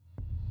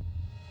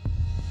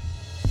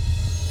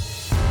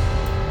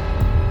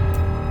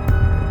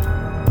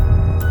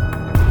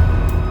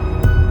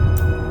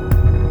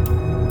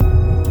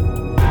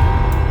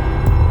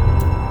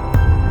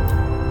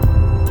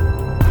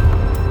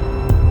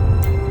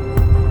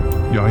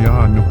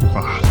ja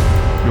nukugahs,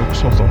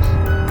 joksosos,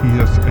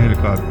 ies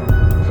ergad,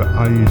 fe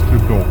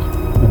aistudok,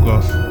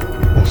 ugas,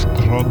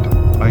 ostrod,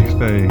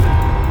 aistei,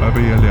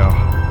 abelia,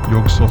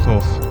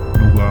 joksosos,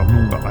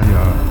 nuga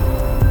aya,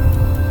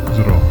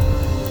 zro.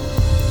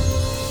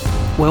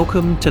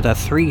 Welcome to the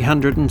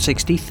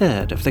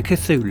 363rd of the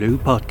Cthulhu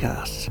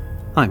podcasts.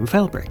 I'm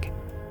Felbrick.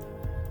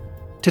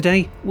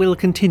 Today we'll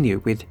continue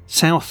with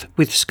South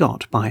with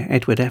Scott by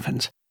Edward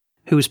Evans,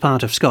 who was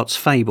part of Scott's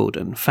fabled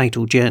and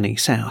fatal journey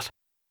south.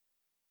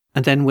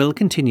 And then we'll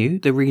continue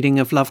the reading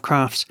of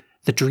Lovecraft's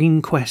The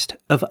Dream Quest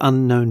of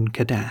Unknown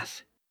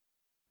Kadath.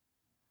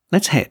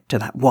 Let's head to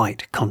that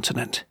white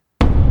continent.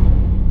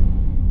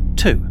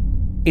 2.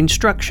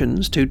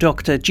 Instructions to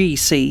Dr.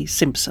 G.C.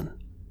 Simpson.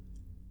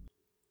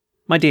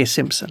 My dear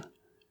Simpson,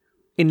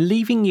 in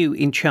leaving you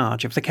in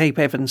charge of the Cape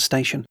Evans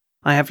station,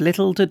 I have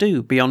little to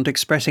do beyond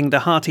expressing the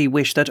hearty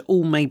wish that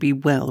all may be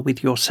well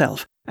with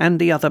yourself and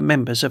the other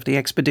members of the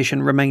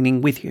expedition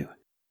remaining with you.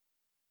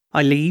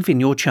 I leave in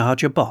your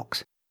charge a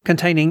box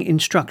containing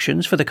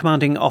instructions for the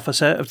commanding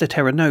officer of the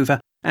Terra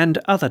Nova and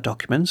other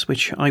documents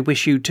which I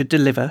wish you to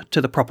deliver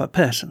to the proper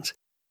persons.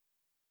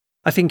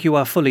 I think you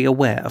are fully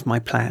aware of my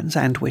plans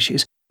and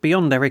wishes,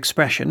 beyond their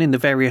expression in the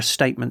various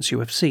statements you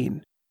have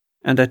seen,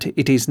 and that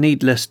it is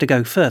needless to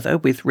go further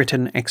with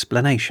written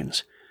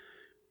explanations.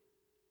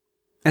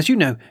 As you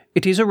know,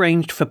 it is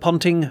arranged for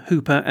Ponting,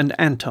 Hooper and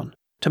Anton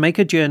to make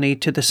a journey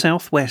to the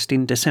southwest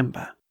in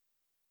December.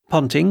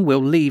 Ponting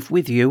will leave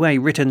with you a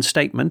written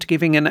statement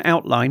giving an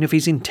outline of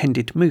his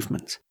intended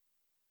movements.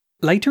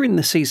 Later in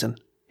the season,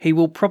 he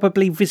will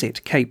probably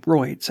visit Cape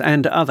Royds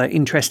and other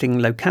interesting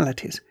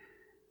localities.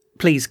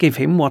 Please give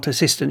him what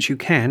assistance you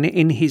can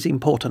in his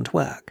important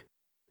work.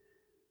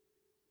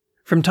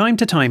 From time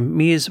to time,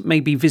 Mears may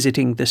be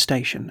visiting the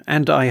station,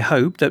 and I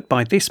hope that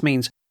by this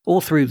means,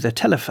 or through the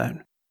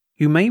telephone,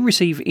 you may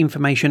receive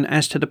information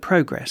as to the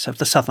progress of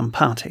the southern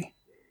party.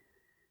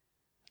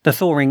 The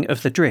thawing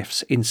of the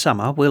drifts in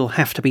summer will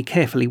have to be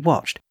carefully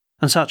watched,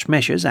 and such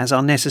measures as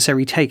are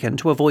necessary taken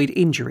to avoid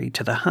injury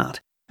to the hut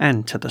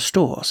and to the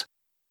stores.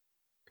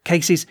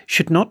 Cases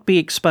should not be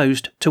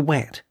exposed to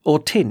wet or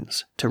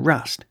tins to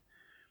rust.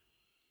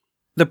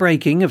 The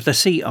breaking of the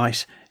sea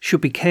ice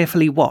should be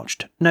carefully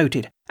watched,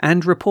 noted,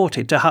 and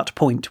reported to Hut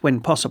Point when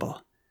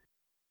possible.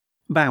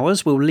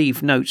 Bowers will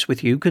leave notes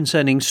with you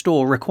concerning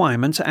store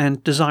requirements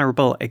and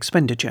desirable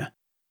expenditure.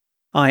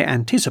 I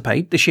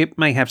anticipate the ship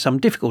may have some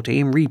difficulty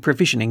in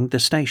reprovisioning the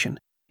station.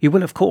 You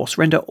will, of course,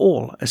 render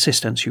all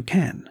assistance you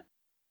can.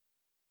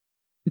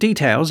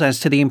 Details as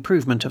to the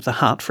improvement of the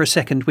hut for a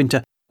second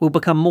winter will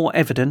become more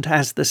evident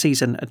as the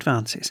season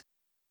advances.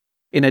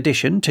 In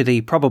addition to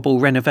the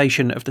probable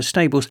renovation of the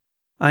stables,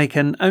 I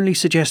can only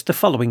suggest the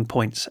following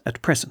points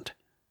at present.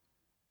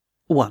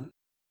 1.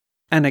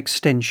 An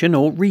extension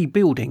or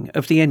rebuilding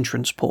of the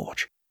entrance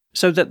porch,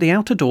 so that the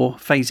outer door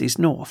faces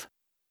north.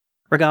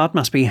 Regard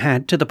must be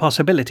had to the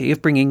possibility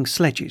of bringing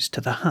sledges to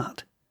the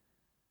hut.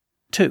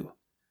 2.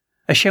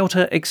 A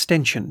shelter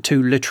extension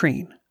to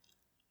latrine.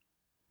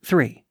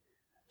 3.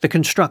 The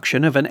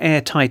construction of an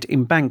airtight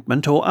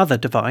embankment or other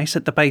device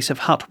at the base of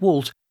hut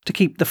walls to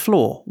keep the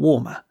floor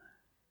warmer.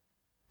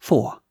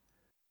 4.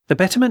 The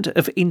betterment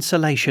of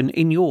insulation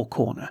in your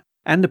corner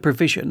and the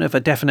provision of a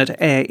definite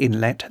air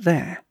inlet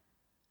there.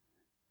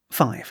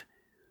 5.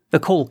 The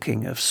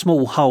caulking of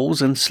small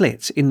holes and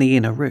slits in the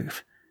inner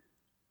roof.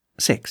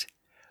 6.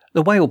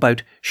 The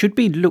whaleboat should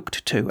be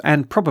looked to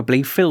and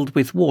probably filled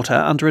with water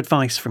under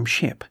advice from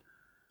ship.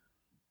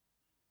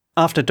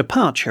 After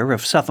departure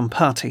of southern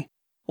party,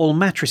 all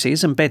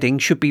mattresses and bedding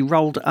should be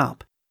rolled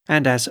up,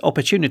 and as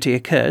opportunity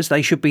occurs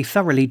they should be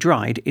thoroughly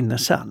dried in the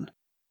sun.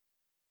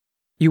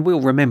 You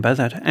will remember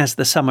that as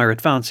the summer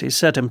advances,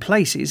 certain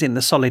places in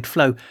the solid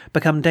floe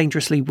become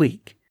dangerously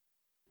weak.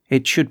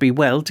 It should be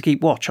well to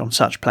keep watch on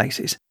such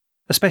places,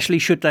 especially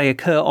should they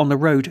occur on the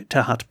road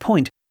to Hut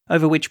Point,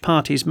 over which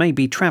parties may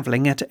be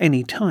travelling at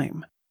any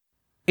time.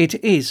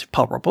 It is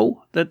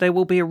probable that there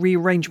will be a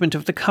rearrangement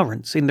of the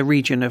currents in the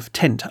region of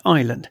Tent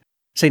Island,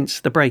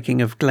 since the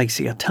breaking of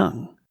Glacier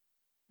Tongue.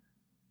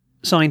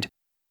 Signed,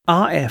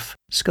 R.F.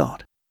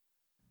 Scott.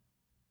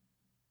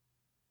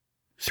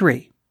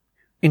 3.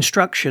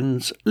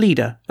 Instructions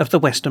Leader of the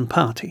Western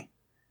Party,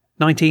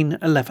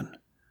 1911.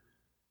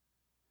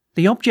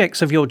 The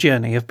objects of your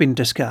journey have been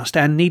discussed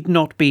and need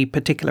not be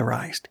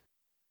particularized.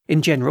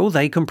 In general,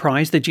 they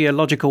comprise the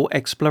geological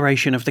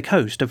exploration of the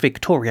coast of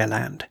Victoria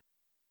Land.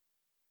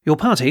 Your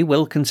party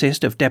will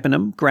consist of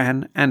Debenham,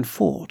 Gran and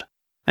Ford,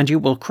 and you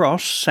will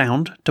cross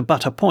Sound to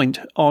Butter Point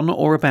on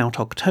or about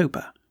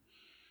October.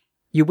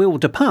 You will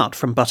depart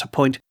from Butter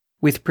Point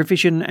with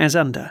provision as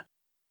under: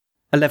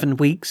 11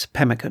 weeks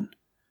pemmican,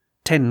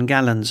 10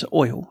 gallons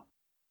oil,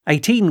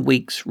 18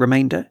 weeks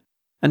remainder,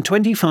 and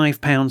 25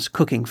 pounds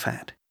cooking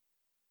fat,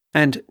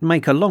 and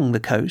make along the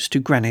coast to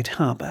Granite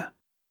Harbour.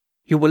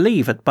 You will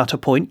leave at Butter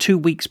Point 2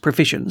 weeks'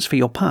 provisions for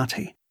your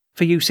party,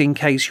 for use in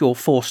case you're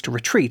forced to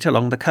retreat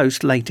along the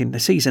coast late in the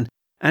season,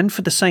 and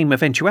for the same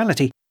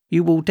eventuality,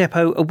 you will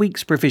depot a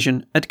week's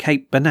provision at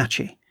Cape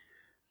Bernacchi.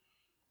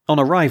 On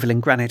arrival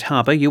in Granite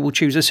Harbour, you will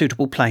choose a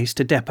suitable place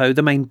to depot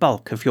the main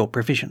bulk of your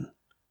provision.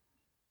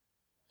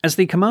 As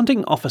the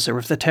commanding officer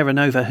of the Terra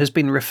Nova has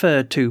been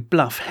referred to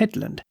Bluff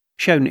Headland,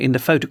 shown in the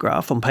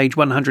photograph on page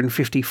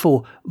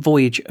 154,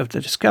 Voyage of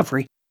the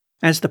Discovery,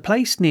 as the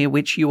place near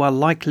which you are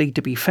likely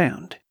to be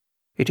found,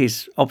 it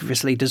is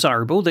obviously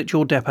desirable that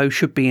your depot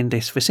should be in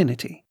this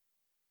vicinity.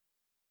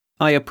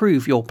 I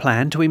approve your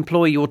plan to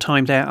employ your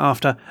time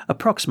thereafter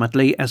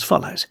approximately as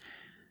follows.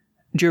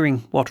 During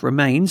what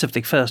remains of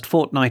the first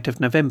fortnight of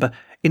November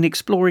in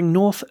exploring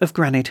north of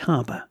Granite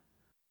Harbour.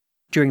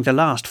 During the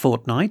last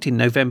fortnight in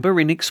November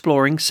in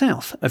exploring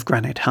south of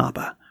Granite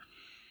Harbour.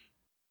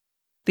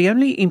 The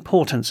only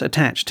importance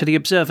attached to the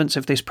observance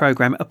of this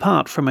programme,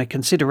 apart from a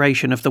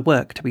consideration of the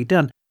work to be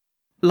done,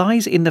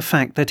 lies in the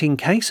fact that in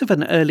case of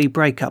an early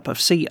break-up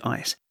of sea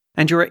ice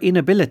and your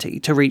inability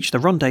to reach the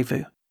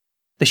rendezvous,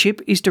 the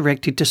ship is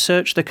directed to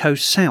search the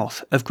coast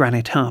south of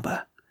Granite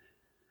Harbour.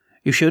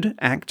 You should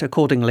act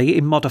accordingly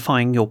in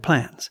modifying your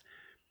plans.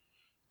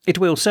 It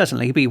will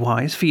certainly be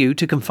wise for you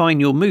to confine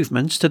your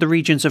movements to the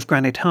regions of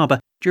Granite Harbour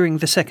during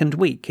the second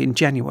week in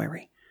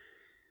January.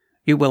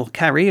 You will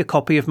carry a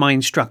copy of my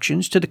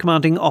instructions to the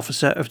commanding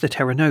officer of the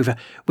Terra Nova,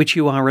 which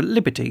you are at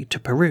liberty to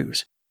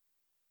peruse.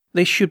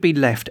 This should be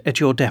left at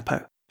your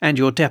depot, and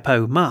your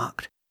depot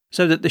marked,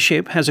 so that the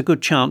ship has a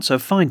good chance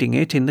of finding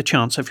it in the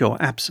chance of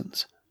your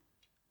absence.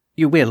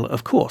 You will,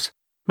 of course,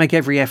 make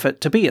every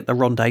effort to be at the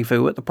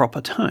rendezvous at the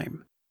proper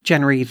time,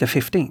 January the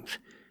 15th,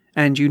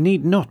 and you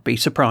need not be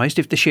surprised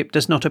if the ship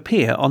does not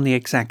appear on the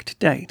exact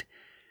date.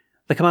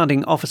 The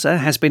commanding officer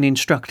has been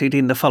instructed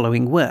in the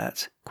following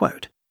words,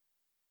 quote,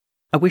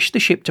 I wish the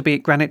ship to be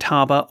at Granite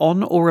Harbour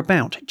on or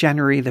about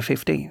January the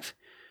 15th.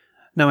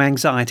 No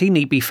anxiety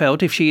need be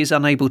felt if she is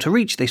unable to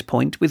reach this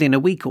point within a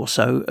week or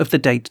so of the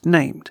date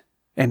named.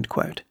 End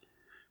quote.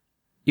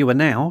 You are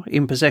now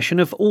in possession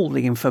of all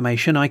the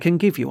information I can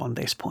give you on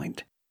this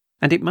point,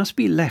 and it must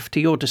be left to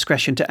your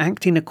discretion to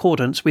act in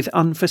accordance with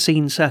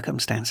unforeseen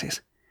circumstances.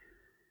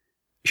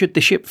 Should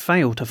the ship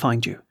fail to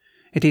find you,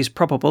 it is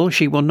probable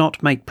she will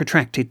not make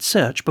protracted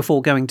search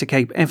before going to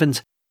Cape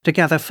Evans to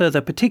gather further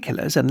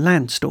particulars and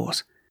land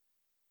stores.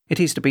 It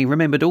is to be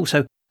remembered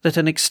also that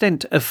an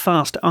extent of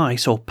fast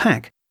ice or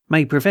pack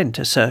may prevent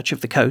a search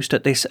of the coast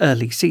at this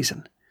early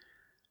season.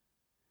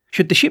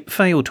 Should the ship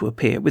fail to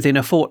appear within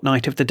a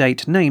fortnight of the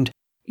date named,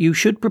 you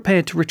should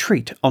prepare to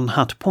retreat on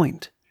Hut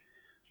Point.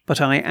 But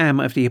I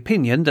am of the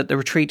opinion that the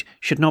retreat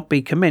should not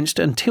be commenced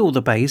until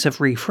the bays have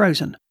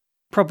refrozen,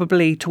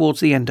 probably towards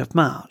the end of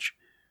March.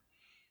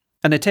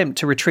 An attempt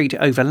to retreat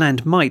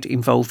overland might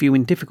involve you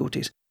in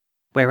difficulties,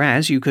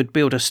 whereas you could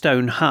build a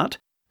stone hut,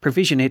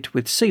 provision it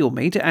with seal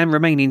meat, and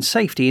remain in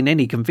safety in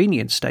any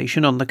convenience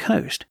station on the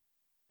coast.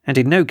 And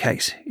in no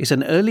case is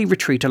an early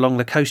retreat along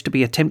the coast to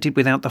be attempted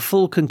without the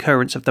full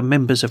concurrence of the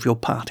members of your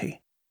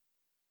party.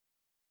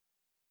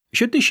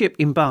 Should the ship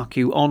embark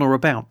you on or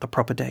about the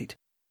proper date,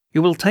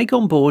 you will take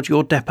on board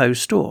your depot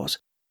stores,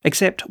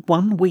 except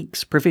 1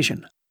 week's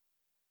provision.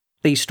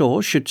 These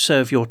stores should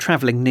serve your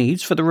travelling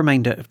needs for the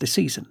remainder of the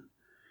season.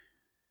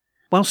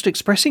 Whilst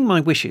expressing my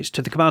wishes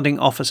to the commanding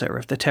officer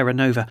of the Terra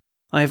Nova,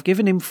 I have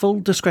given him full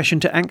discretion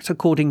to act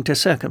according to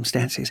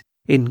circumstances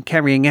in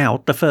carrying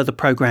out the further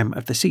programme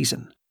of the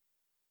season.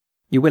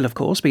 You will, of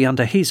course, be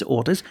under his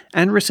orders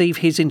and receive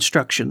his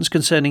instructions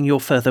concerning your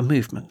further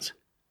movements.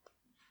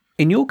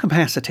 In your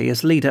capacity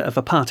as leader of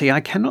a party, I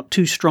cannot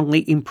too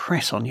strongly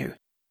impress on you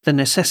the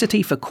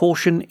necessity for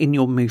caution in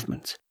your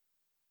movements.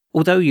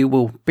 Although you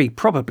will be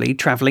probably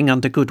travelling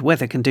under good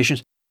weather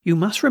conditions, you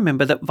must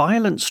remember that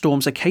violent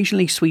storms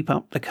occasionally sweep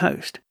up the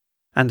coast,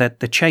 and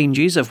that the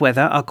changes of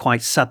weather are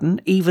quite sudden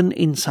even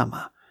in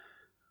summer.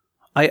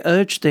 I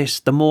urge this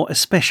the more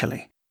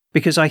especially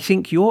because I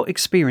think your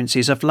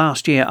experiences of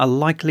last year are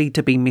likely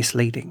to be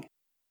misleading.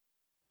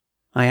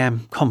 I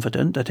am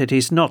confident that it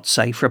is not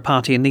safe for a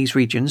party in these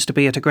regions to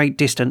be at a great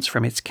distance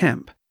from its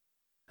camp,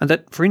 and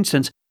that, for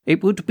instance,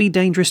 it would be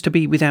dangerous to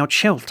be without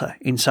shelter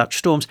in such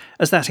storms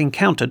as that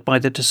encountered by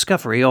the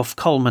Discovery off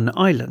Coleman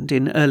Island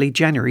in early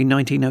January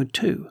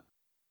 1902.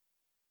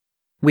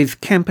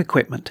 With camp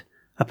equipment,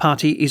 a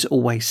party is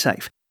always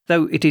safe,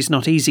 though it is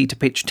not easy to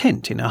pitch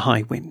tent in a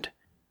high wind.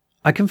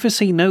 I can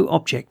foresee no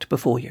object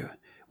before you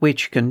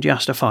which can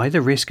justify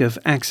the risk of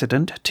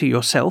accident to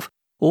yourself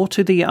or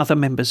to the other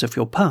members of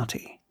your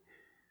party.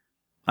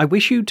 I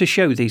wish you to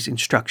show these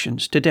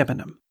instructions to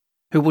Debenham,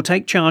 who will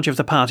take charge of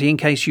the party in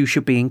case you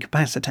should be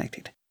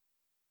incapacitated.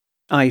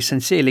 I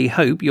sincerely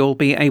hope you'll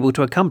be able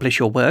to accomplish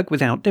your work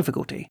without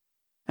difficulty,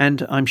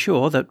 and I'm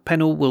sure that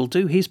Pennell will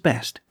do his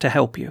best to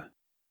help you.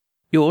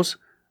 Yours,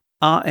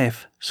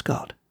 R.F.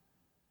 Scott.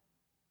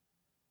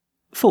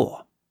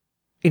 4.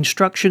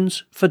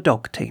 Instructions for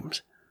Dog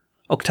Teams.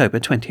 October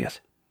 20th.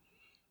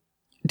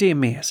 Dear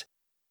Mears,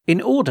 in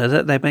order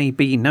that there may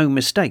be no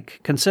mistake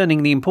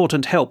concerning the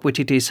important help which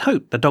it is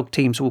hoped the dog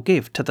teams will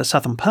give to the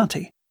Southern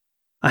Party,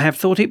 I have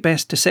thought it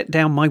best to set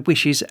down my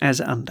wishes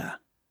as under.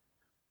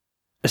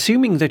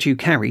 Assuming that you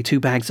carry 2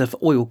 bags of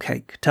oil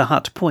cake to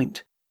Hut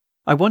Point,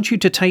 I want you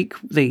to take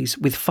these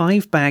with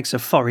 5 bags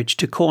of forage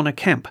to Corner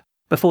Camp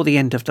before the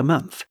end of the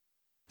month.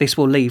 This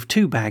will leave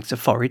 2 bags of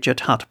forage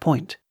at Hut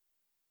Point.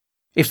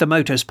 If the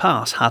motors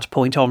pass Hut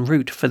Point en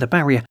route for the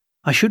barrier,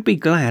 I should be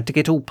glad to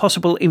get all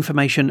possible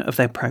information of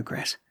their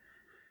progress.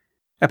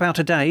 About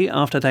a day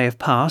after they have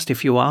passed,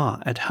 if you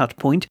are at Hut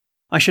Point,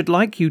 I should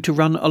like you to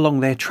run along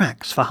their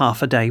tracks for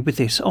half a day with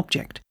this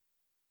object.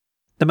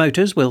 The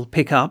motors will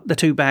pick up the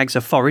 2 bags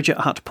of forage at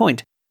Hut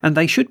Point, and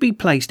they should be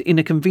placed in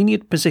a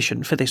convenient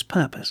position for this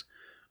purpose.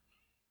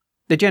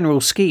 The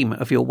general scheme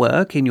of your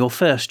work in your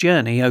first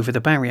journey over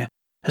the barrier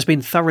has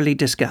been thoroughly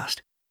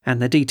discussed,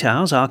 and the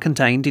details are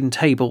contained in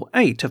Table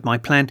 8 of my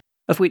plan,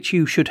 of which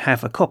you should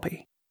have a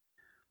copy.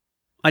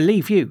 I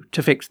leave you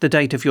to fix the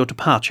date of your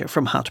departure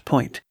from Hut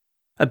Point,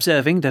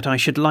 observing that I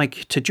should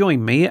like to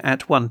join me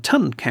at 1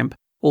 Ton Camp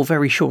or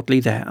very shortly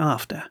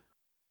thereafter.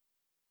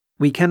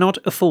 We cannot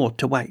afford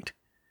to wait.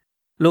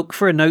 Look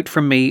for a note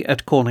from me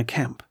at Corner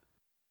Camp.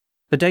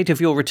 The date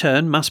of your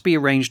return must be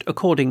arranged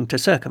according to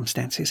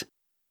circumstances.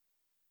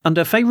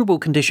 Under favourable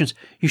conditions,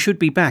 you should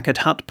be back at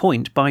Hut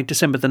Point by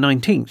December the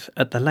 19th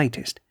at the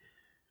latest.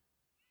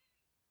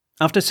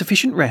 After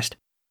sufficient rest,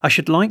 I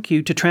should like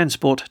you to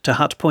transport to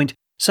Hut Point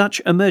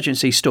such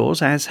emergency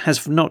stores as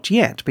has not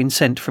yet been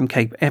sent from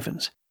Cape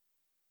Evans.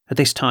 At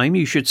this time,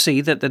 you should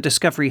see that the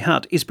Discovery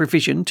Hut is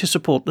provisioned to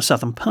support the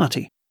Southern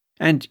Party,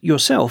 and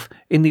yourself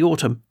in the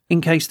autumn in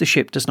case the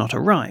ship does not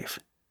arrive.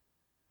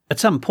 At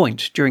some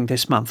point during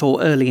this month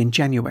or early in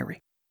January,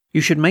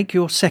 you should make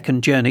your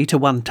second journey to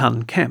 1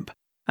 Ton Camp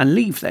and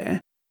leave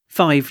there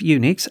 5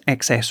 units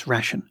excess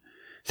ration,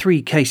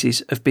 3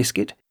 cases of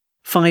biscuit,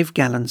 5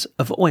 gallons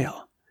of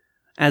oil,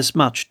 as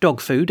much dog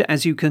food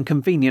as you can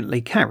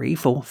conveniently carry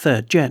for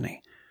third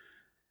journey.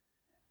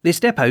 This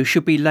depot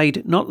should be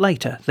laid not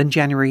later than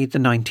January the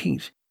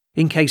 19th,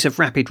 in case of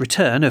rapid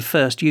return of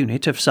first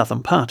unit of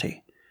Southern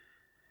Party.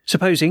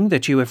 Supposing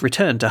that you have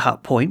returned to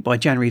Hut Point by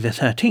January the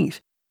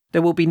 13th,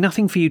 there will be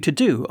nothing for you to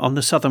do on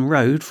the southern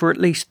road for at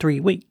least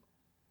 3 weeks.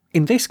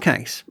 In this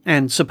case,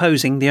 and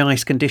supposing the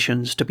ice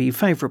conditions to be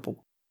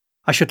favourable,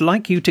 I should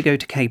like you to go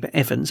to Cape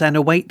Evans and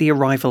await the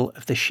arrival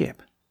of the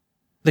ship.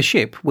 The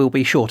ship will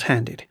be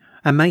short-handed,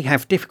 and may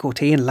have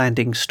difficulty in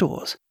landing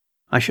stores.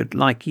 I should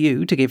like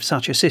you to give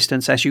such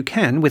assistance as you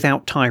can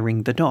without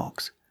tiring the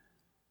dogs.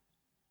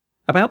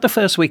 About the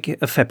first week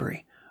of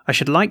February, I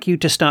should like you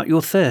to start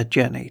your third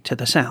journey to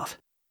the south,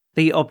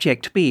 the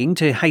object being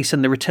to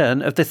hasten the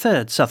return of the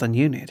 3rd Southern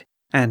Unit,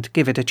 and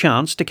give it a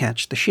chance to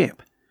catch the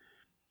ship.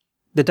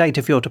 The date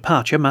of your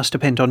departure must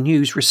depend on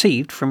news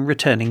received from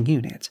returning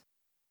units.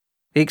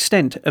 The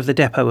extent of the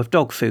depot of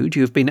dog food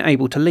you have been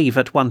able to leave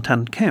at 1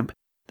 Ton Camp,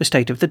 the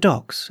state of the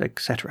dogs,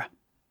 etc.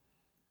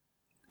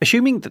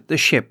 Assuming that the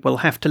ship will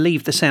have to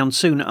leave the Sound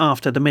soon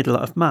after the middle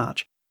of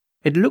March,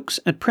 it looks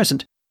at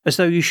present as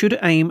though you should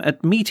aim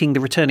at meeting the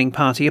returning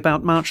party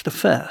about March the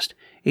 1st,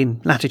 in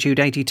latitude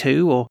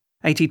 82 or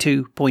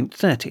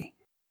 82.30.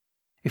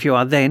 If you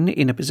are then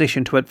in a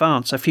position to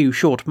advance a few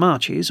short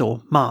marches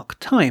or mark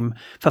time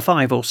for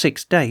 5 or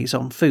 6 days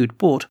on food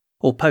bought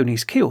or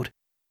ponies killed,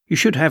 you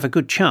should have a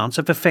good chance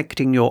of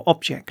effecting your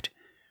object.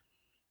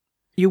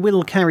 You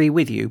will carry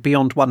with you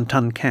beyond 1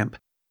 Ton Camp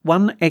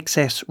 1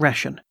 excess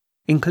ration,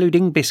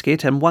 including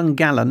biscuit and 1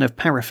 gallon of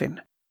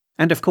paraffin,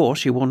 and of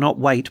course you will not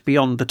wait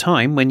beyond the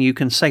time when you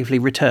can safely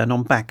return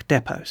on back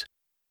depots.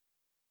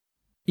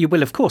 You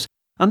will of course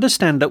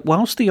understand that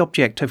whilst the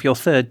object of your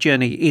third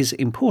journey is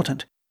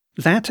important,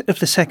 that of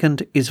the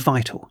second is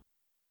vital.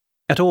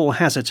 At all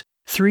hazards,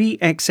 3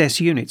 excess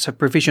units of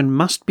provision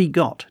must be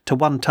got to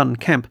 1 Ton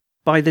Camp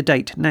by the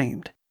date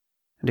named,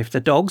 and if the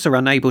dogs are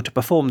unable to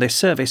perform this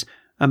service,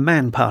 a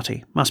man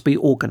party must be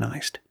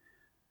organised.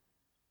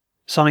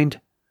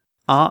 Signed,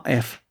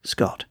 R.F.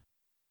 Scott.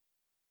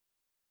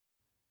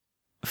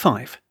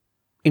 5.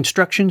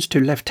 Instructions to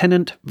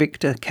Lieutenant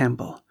Victor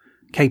Campbell,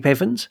 Cape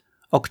Evans,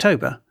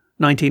 October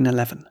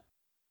 1911.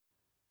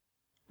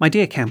 My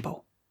dear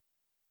Campbell,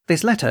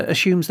 this letter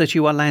assumes that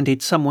you are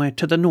landed somewhere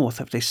to the north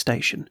of this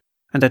station,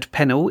 and that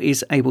Pennell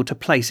is able to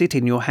place it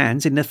in your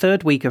hands in the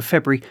 3rd week of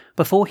February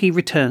before he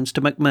returns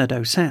to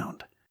McMurdo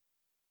Sound.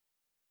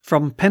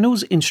 From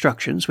Pennell's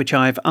instructions, which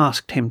I have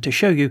asked him to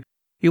show you,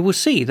 you will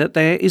see that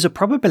there is a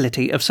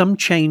probability of some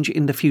change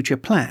in the future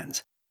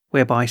plans,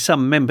 whereby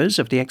some members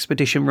of the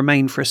expedition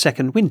remain for a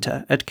second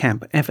winter at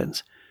Camp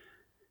Evans.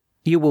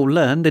 You will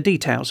learn the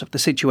details of the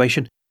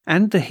situation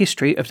and the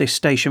history of this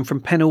station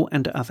from Pennell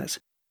and others,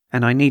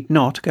 and I need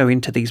not go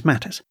into these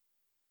matters.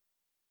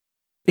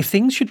 If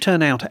things should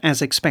turn out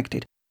as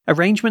expected,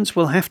 arrangements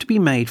will have to be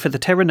made for the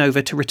Terra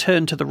Nova to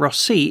return to the Ross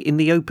Sea in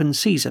the open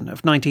season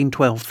of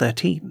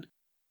 1912-13.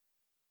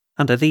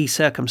 Under these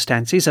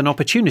circumstances, an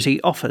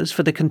opportunity offers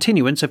for the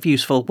continuance of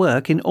useful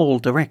work in all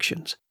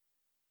directions.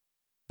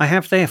 I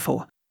have,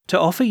 therefore, to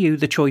offer you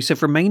the choice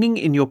of remaining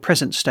in your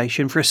present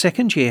station for a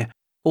second year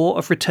or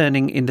of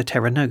returning in the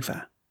Terra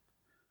Nova.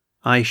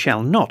 I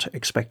shall not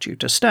expect you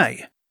to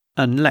stay,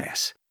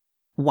 unless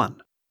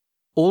 1.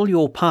 All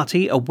your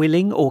party are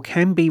willing or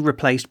can be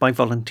replaced by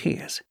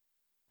volunteers.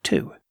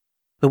 2.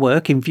 The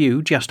work in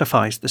view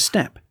justifies the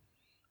step.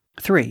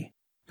 3.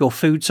 Your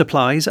food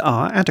supplies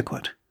are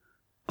adequate.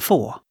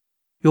 4.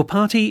 Your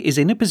party is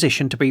in a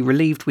position to be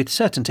relieved with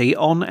certainty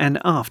on and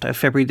after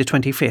February the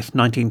 25th,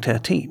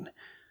 1913.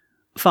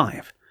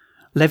 5.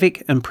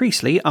 Levick and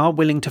Priestley are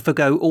willing to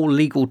forgo all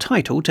legal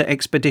title to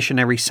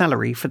expeditionary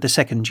salary for the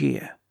second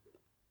year.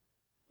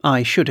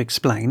 I should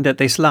explain that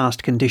this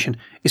last condition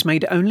is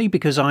made only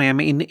because I am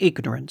in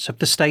ignorance of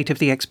the state of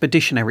the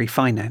expeditionary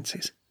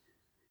finances.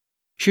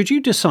 Should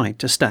you decide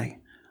to stay,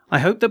 I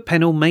hope that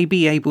Pennell may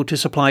be able to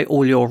supply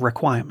all your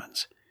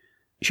requirements.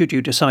 Should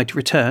you decide to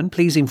return,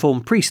 please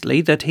inform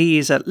Priestley that he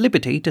is at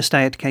liberty to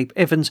stay at Cape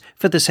Evans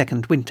for the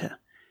second winter.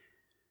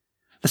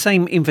 The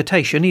same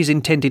invitation is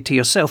intended to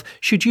yourself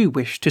should you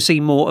wish to see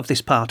more of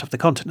this part of the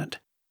continent.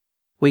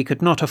 We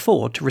could not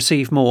afford to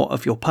receive more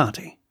of your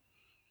party.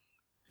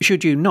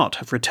 Should you not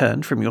have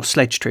returned from your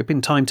sledge trip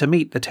in time to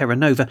meet the Terra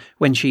Nova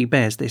when she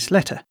bears this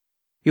letter,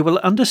 you will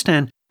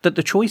understand that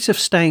the choice of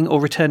staying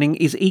or returning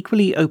is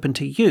equally open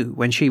to you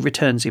when she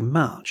returns in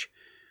March.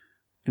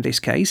 In this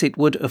case, it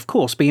would, of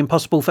course, be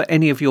impossible for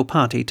any of your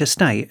party to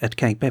stay at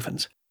Cape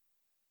Evans.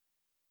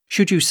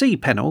 Should you see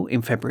Pennell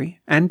in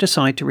February and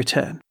decide to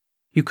return,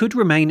 you could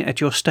remain at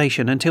your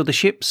station until the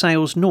ship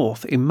sails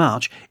north in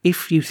March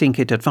if you think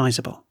it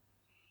advisable.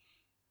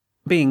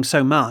 Being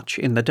so much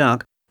in the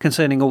dark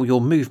concerning all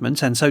your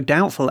movements and so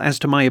doubtful as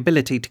to my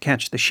ability to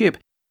catch the ship,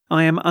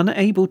 I am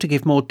unable to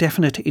give more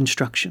definite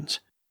instructions.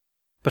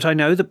 But I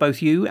know that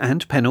both you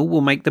and Pennell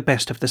will make the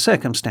best of the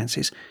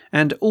circumstances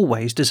and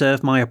always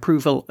deserve my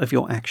approval of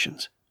your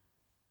actions.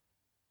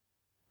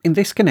 In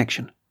this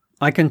connection,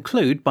 I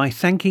conclude by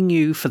thanking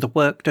you for the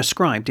work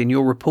described in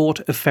your report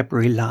of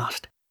February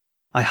last.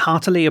 I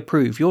heartily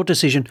approve your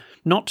decision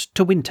not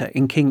to winter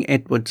in King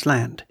Edward's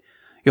Land,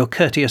 your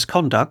courteous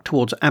conduct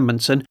towards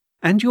Amundsen,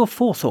 and your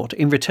forethought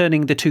in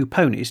returning the 2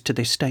 ponies to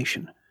this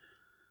station.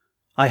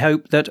 I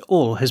hope that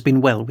all has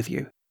been well with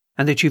you,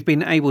 and that you've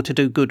been able to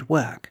do good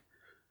work.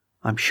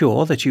 I'm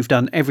sure that you've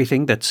done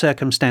everything that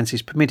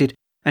circumstances permitted,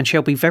 and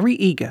shall be very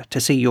eager to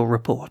see your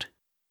report.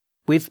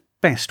 With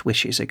best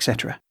wishes,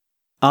 etc.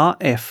 R.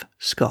 F.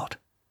 Scott.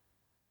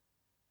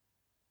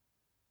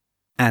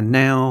 And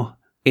now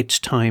it's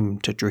time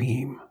to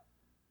dream.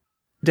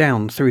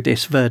 Down through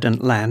this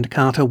verdant land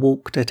Carter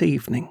walked at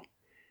evening,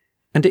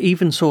 and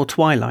even saw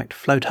twilight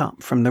float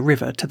up from the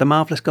river to the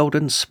marvellous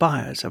golden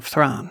spires of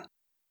Thran.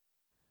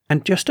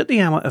 And just at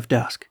the hour of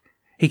dusk,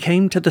 he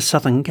came to the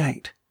southern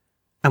gate,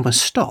 and was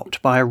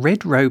stopped by a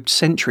red-robed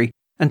sentry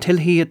until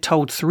he had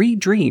told 3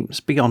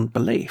 dreams beyond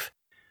belief,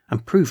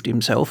 and proved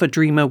himself a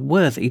dreamer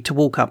worthy to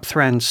walk up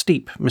Thran's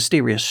steep,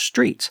 mysterious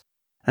streets,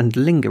 and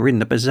linger in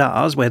the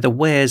bazaars where the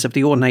wares of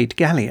the ornate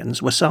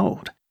galleons were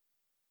sold.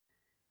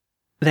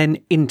 Then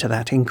into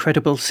that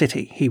incredible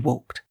city he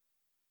walked,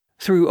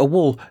 through a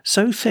wall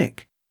so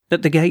thick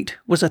that the gate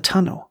was a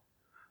tunnel,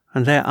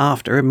 and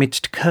thereafter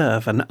amidst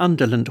curve and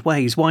underland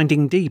ways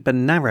winding deep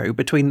and narrow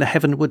between the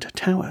heavenward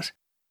towers.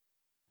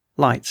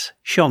 Lights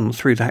shone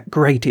through that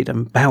grated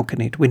and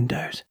balconied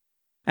windows,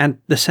 and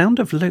the sound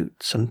of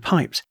lutes and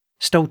pipes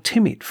stole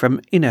timid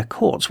from inner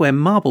courts where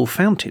marble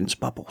fountains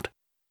bubbled.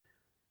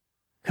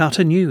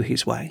 Carter knew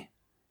his way,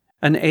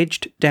 and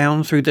edged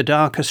down through the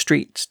darker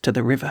streets to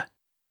the river,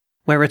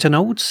 where at an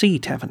old sea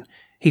tavern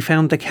he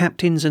found the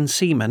captains and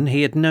seamen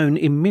he had known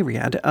in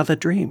myriad other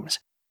dreams.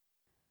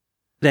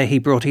 There he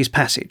brought his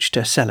passage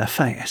to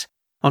Celephaeus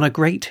on a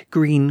great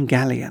green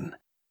galleon,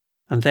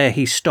 and there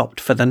he stopped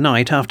for the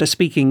night after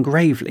speaking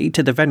gravely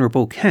to the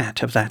venerable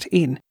cat of that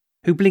inn,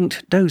 who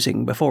blinked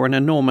dozing before an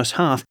enormous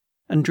hearth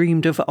and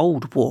dreamed of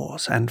old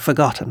wars and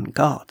forgotten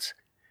gods.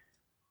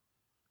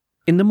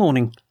 In the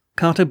morning,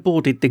 Carter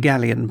boarded the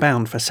galleon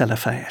bound for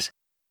Celephaeus,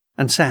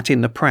 and sat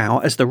in the prow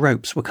as the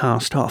ropes were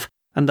cast off,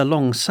 and the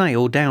long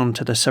sail down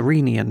to the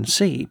Cyrenian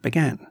Sea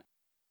began.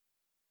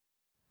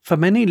 For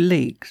many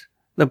leagues,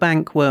 the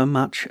bank were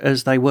much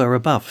as they were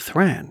above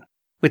Thran,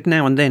 with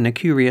now and then a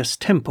curious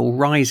temple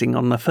rising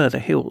on the further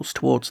hills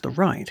towards the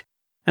right,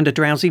 and a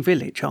drowsy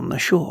village on the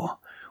shore,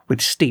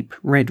 with steep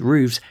red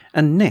roofs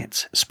and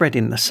nets spread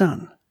in the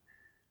sun.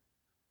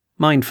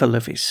 Mindful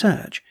of his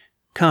search,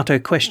 Carter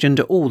questioned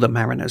all the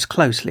mariners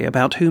closely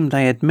about whom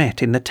they had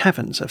met in the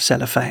taverns of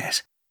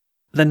Celephaeus,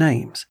 the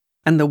names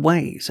and the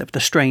ways of the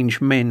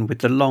strange men with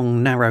the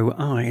long narrow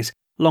eyes,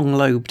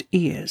 long-lobed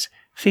ears,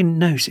 thin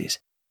noses,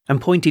 and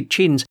pointed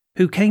chins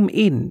who came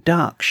in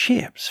dark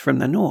ships from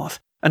the north,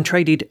 and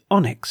traded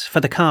onyx for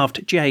the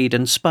carved jade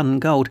and spun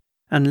gold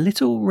and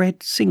little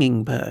red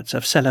singing birds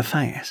of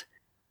Celephaeus.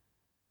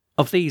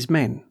 Of these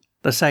men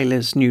the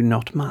sailors knew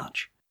not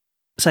much,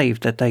 save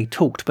that they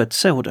talked but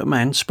seldom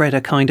and spread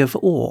a kind of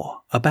awe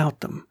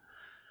about them.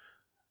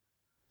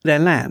 Their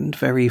land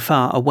very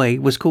far away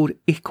was called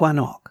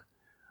Iquanock,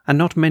 and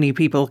not many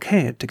people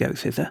cared to go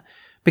thither,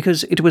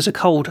 because it was a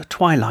cold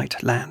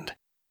twilight land,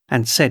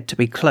 and said to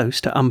be close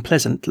to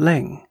unpleasant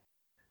Leng.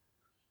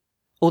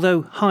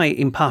 Although high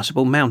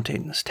impassable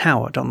mountains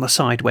towered on the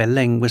side where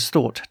Leng was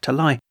thought to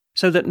lie,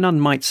 so that none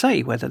might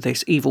say whether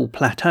this evil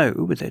plateau,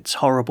 with its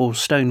horrible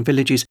stone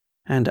villages,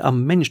 and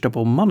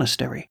unmentionable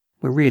monastery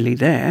were really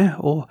there,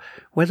 or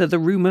whether the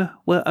rumour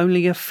were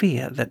only a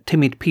fear that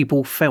timid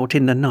people felt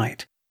in the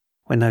night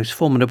when those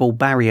formidable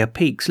barrier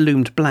peaks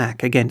loomed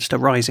black against a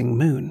rising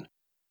moon.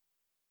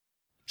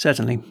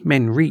 Certainly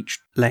men reached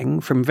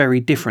Leng from very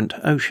different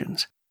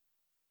oceans.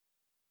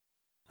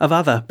 Of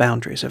other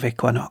boundaries of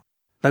Equinox,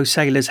 those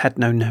sailors had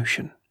no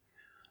notion,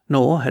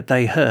 nor had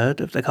they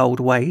heard of the cold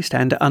waste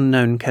and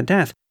unknown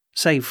Kadath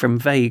save from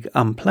vague,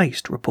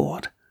 unplaced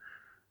report.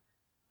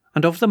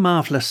 And of the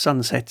marvellous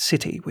sunset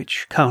city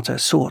which Carter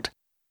sought,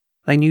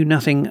 they knew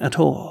nothing at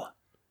all.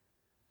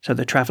 So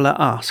the traveller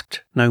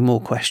asked no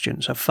more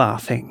questions of far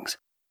things,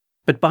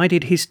 but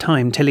bided his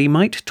time till he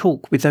might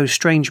talk with those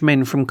strange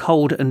men from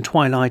cold and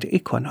twilight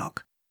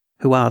Equinox,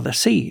 who are the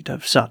seed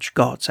of such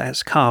gods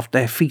as carved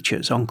their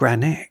features on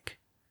granite.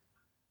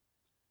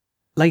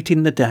 Late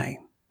in the day,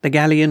 the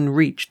galleon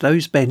reached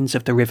those bends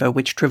of the river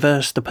which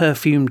traverse the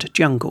perfumed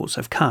jungles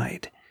of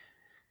Kaid.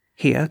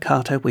 Here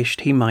Carter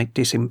wished he might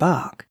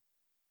disembark,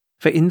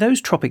 for in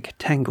those tropic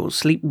tangles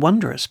sleep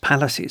wondrous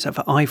palaces of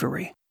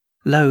ivory,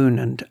 lone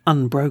and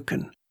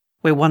unbroken,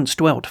 where once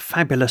dwelt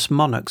fabulous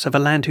monarchs of a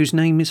land whose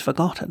name is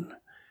forgotten.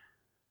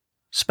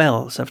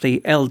 Spells of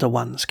the Elder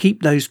Ones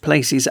keep those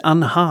places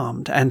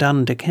unharmed and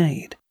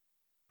undecayed,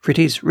 for it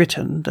is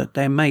written that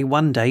there may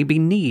one day be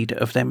need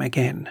of them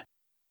again,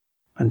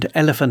 and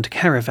elephant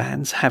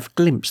caravans have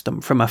glimpsed them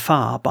from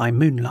afar by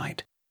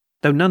moonlight,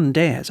 though none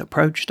dares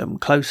approach them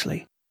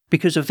closely,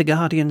 because of the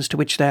guardians to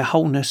which their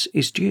wholeness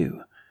is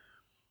due.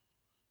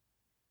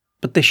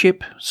 But the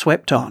ship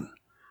swept on,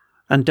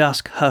 and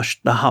dusk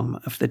hushed the hum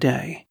of the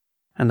day,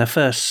 and the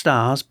first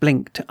stars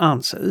blinked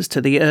answers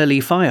to the early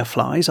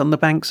fireflies on the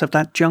banks of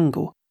that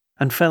jungle,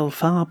 and fell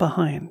far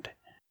behind,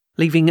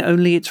 leaving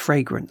only its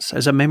fragrance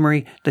as a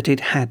memory that it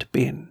had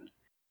been.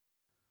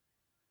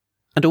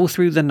 And all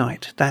through the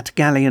night that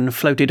galleon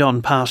floated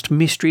on past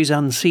mysteries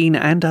unseen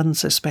and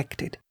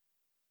unsuspected.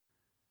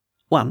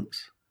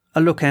 Once,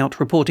 a lookout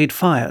reported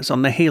fires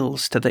on the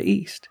hills to the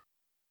east,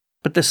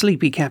 but the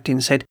sleepy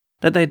captain said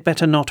that they'd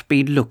better not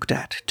be looked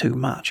at too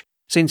much,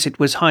 since it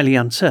was highly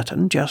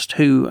uncertain just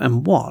who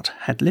and what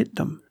had lit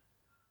them.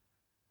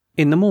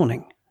 In the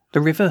morning, the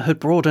river had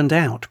broadened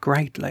out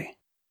greatly,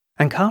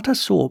 and Carter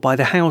saw by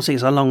the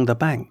houses along the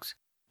banks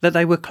that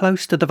they were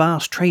close to the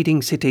vast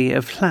trading city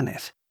of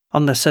Kadath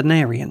on the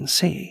Cenarian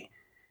Sea.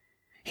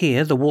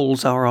 Here the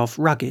walls are of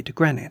rugged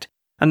granite,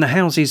 and the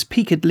houses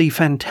peakedly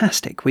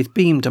fantastic with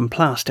beamed and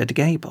plastered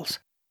gables.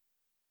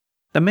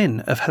 The men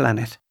of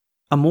Kadath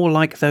are more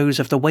like those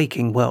of the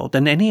waking world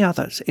than any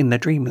others in the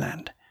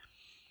dreamland,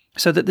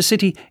 so that the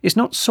city is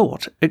not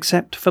sought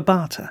except for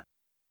barter,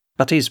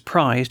 but is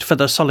prized for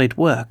the solid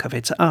work of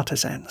its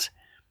artisans.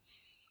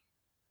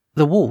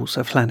 The walls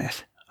of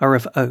Kadath are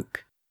of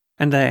oak,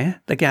 and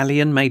there the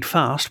galleon made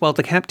fast while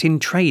the captain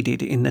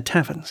traded in the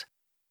taverns.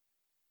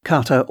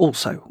 Carter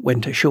also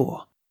went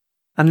ashore,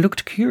 and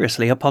looked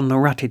curiously upon the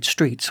rutted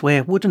streets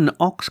where wooden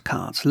ox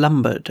carts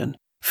lumbered and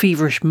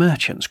feverish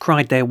merchants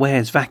cried their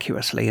wares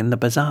vacuously in the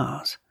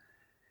bazaars.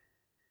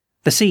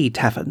 The sea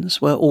taverns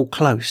were all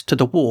close to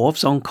the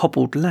wharves on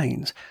cobbled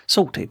lanes,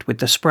 salted with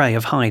the spray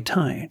of high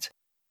tides,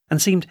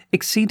 and seemed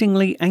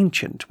exceedingly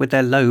ancient with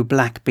their low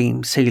black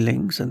beam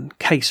ceilings and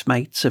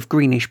casemates of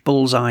greenish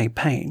bull's-eye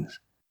panes.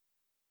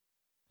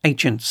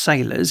 Ancient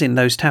sailors in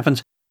those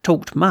taverns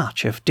talked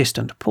much of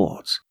distant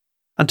ports,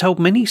 and told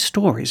many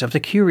stories of the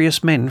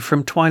curious men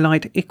from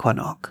twilight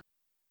Equinox,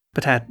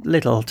 but had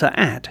little to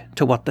add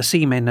to what the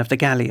seamen of the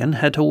galleon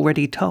had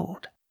already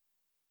told.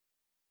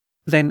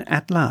 Then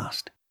at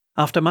last,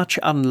 after much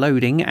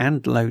unloading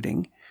and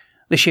loading,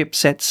 the ship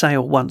set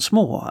sail once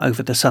more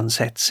over the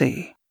sunset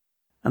sea,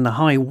 and the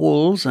high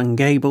walls and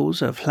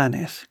gables of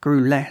Kadath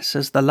grew less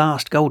as the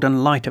last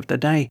golden light of the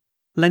day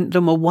lent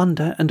them a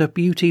wonder and a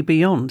beauty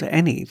beyond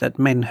any that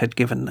men had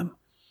given them.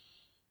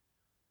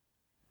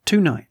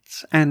 2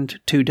 nights and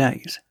 2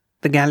 days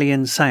the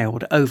galleon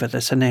sailed over the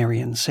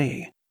Cenarian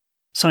Sea,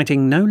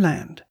 sighting no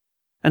land,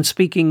 and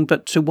speaking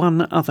but to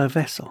one other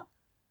vessel.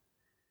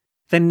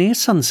 Then near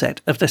sunset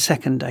of the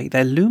second day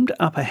there loomed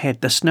up ahead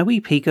the snowy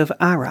peak of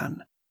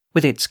Aran,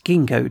 with its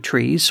ginkgo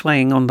trees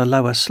swaying on the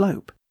lower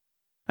slope,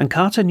 and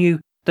Carter knew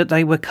that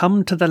they were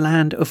come to the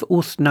land of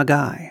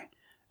Uth-Nagai,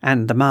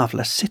 and the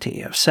marvellous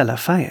city of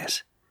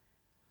Selaphaes.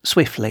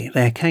 Swiftly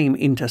there came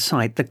into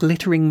sight the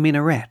glittering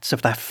minarets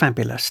of that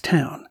fabulous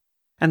town,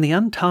 and the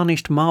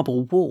untarnished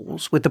marble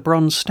walls with the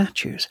bronze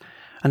statues,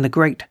 and the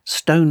great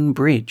stone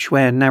bridge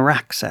where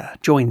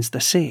Naraksa joins the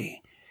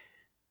sea.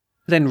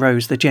 Then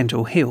rose the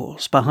gentle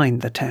hills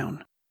behind the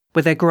town,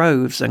 with their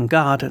groves and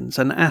gardens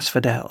and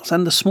asphodels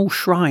and the small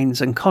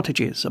shrines and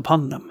cottages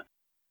upon them,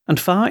 and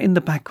far in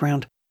the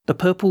background the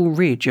purple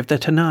ridge of the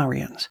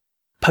Tanarians,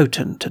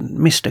 potent and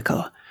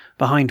mystical,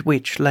 behind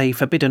which lay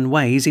forbidden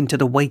ways into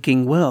the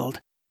waking world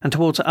and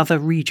towards other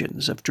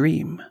regions of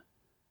dream.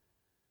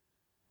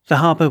 The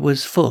harbour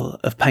was full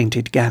of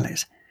painted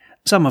galleys,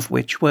 some of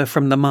which were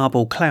from the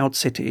marble cloud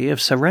city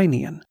of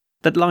Serenian,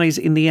 that lies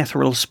in the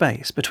ethereal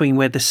space between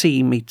where the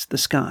sea meets the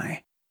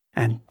sky,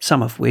 and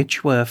some of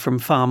which were from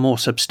far more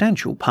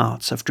substantial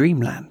parts of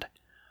dreamland.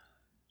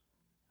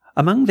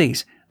 Among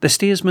these, the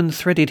steersman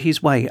threaded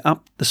his way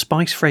up the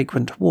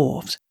spice-fragrant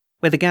wharves,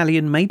 where the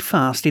galleon made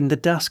fast in the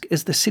dusk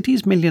as the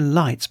city's million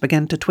lights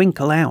began to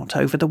twinkle out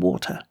over the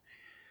water.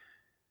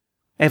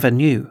 Ever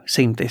new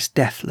seemed this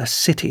deathless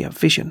city of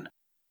vision.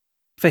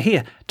 For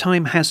here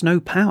time has no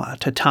power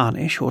to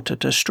tarnish or to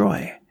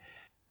destroy.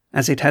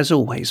 As it has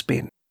always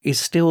been, is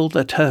still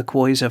the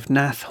turquoise of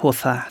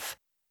Nath-Hothath,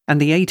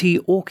 and the 80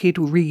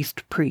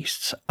 orchid-wreathed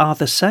priests are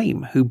the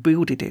same who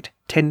builded it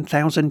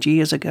 10,000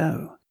 years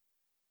ago.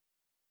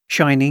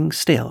 Shining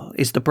still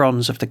is the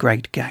bronze of the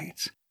great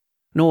gates,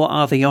 nor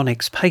are the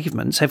onyx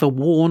pavements ever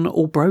worn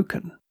or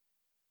broken,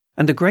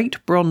 and the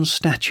great bronze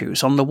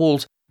statues on the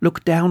walls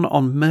look down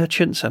on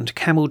merchants and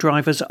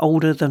camel-drivers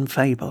older than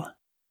fable,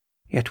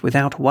 yet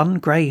without one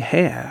grey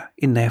hair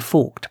in their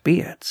forked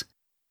beards.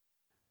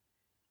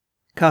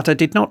 Carter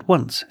did not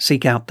once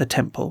seek out the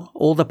temple,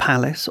 or the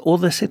palace, or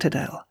the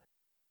citadel,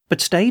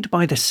 but stayed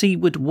by the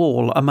seaward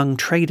wall among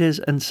traders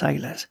and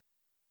sailors,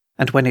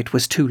 and when it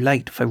was too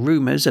late for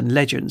rumours and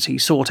legends he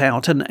sought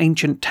out an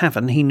ancient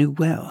tavern he knew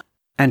well,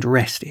 and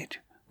rested,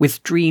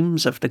 with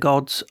dreams of the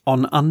gods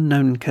on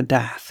unknown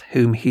Kadath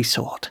whom he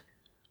sought.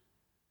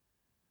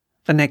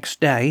 The next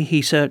day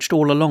he searched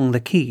all along the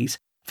quays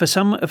for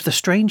some of the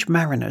strange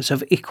mariners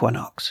of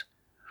Equinox,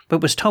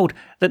 but was told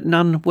that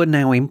none were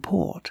now in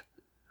port,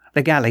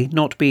 the galley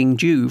not being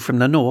due from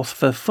the north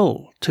for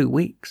full 2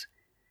 weeks.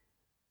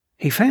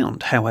 He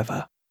found,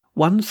 however,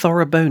 one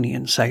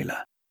Thorobonian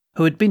sailor,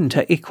 who had been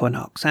to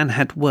Equinox and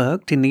had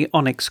worked in the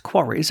onyx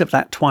quarries of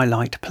that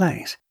twilight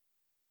place,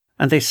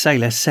 and this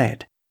sailor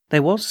said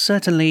there was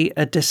certainly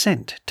a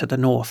descent to the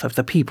north of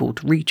the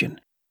peopled region,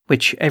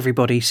 which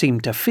everybody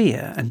seemed to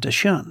fear and to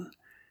shun.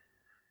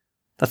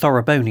 The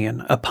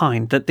Thorobonian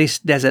opined that this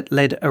desert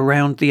led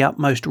around the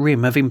utmost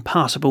rim of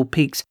impassable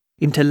peaks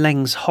into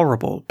Leng's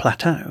horrible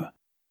plateau,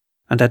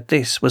 and that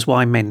this was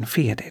why men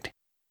feared it,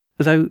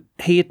 though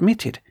he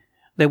admitted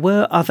there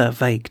were other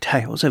vague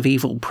tales of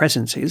evil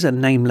presences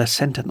and nameless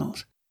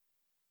sentinels.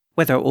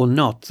 Whether or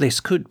not this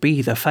could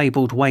be the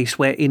fabled waste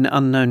wherein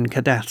unknown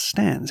Kadath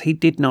stands, he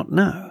did not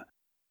know,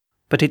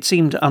 but it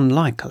seemed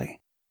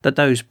unlikely that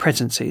those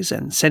presences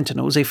and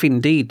sentinels, if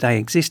indeed they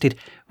existed,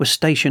 were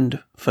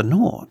stationed for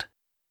naught.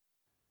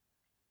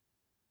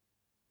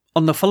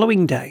 On the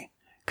following day,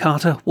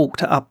 Carter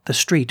walked up the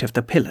Street of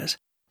the Pillars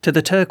to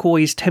the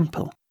Turquoise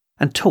Temple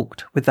and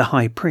talked with the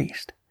High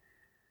Priest.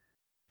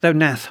 Though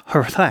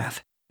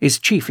Nath-Hothath is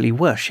chiefly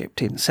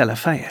worshipped in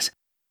Seleuphais,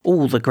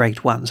 all the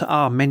great ones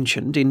are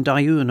mentioned in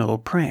diurnal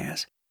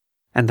prayers,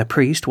 and the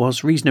priest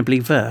was reasonably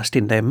versed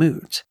in their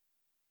moods.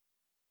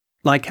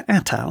 Like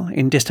Attal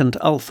in distant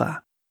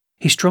Ulthar,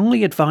 he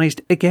strongly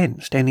advised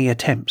against any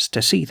attempts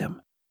to see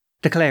them,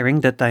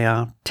 declaring that they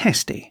are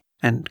testy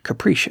and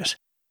capricious,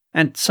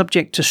 and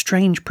subject to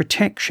strange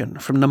protection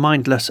from the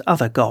mindless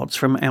other gods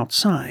from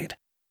outside,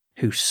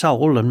 whose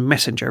soul and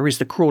messenger is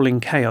the crawling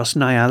chaos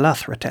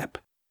Nyarlathotep.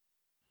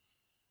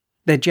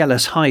 Their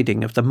jealous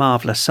hiding of the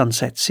marvellous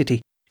sunset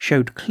city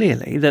showed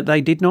clearly that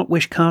they did not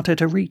wish Carter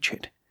to reach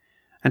it,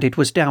 and it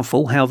was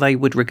doubtful how they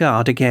would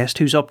regard a guest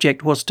whose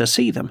object was to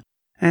see them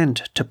and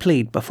to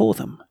plead before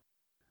them.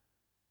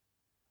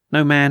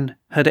 No man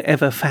had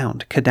ever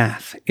found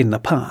Kadath in the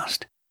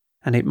past,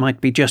 and it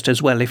might be just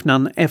as well if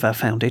none ever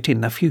found it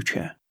in the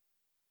future.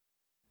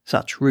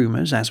 Such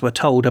rumours as were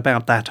told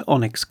about that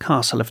onyx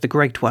castle of the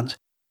Great Ones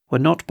were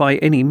not by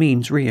any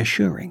means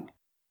reassuring.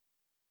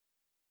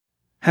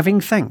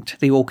 Having thanked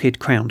the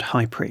orchid-crowned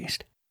high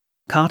priest,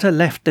 Carter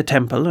left the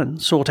temple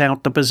and sought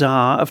out the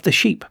bazaar of the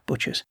sheep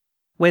butchers,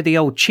 where the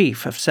old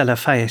chief of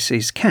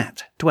Seleuphais'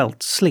 cat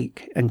dwelt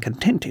sleek and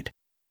contented.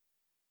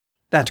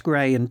 That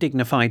grey and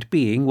dignified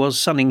being was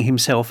sunning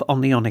himself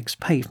on the onyx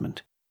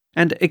pavement,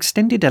 and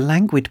extended a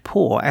languid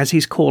paw as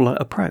his caller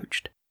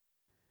approached.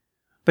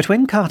 But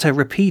when Carter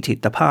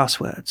repeated the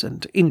passwords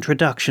and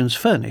introductions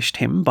furnished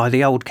him by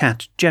the old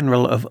cat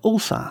general of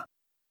Ulthar,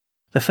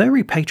 the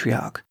furry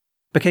patriarch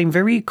became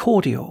very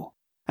cordial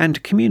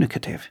and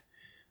communicative,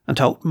 and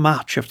told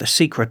much of the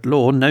secret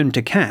lore known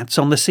to cats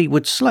on the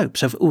seaward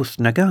slopes of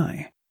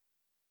Uth-Nagai.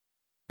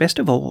 Best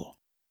of all,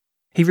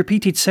 he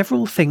repeated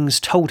several things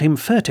told him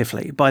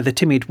furtively by the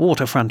timid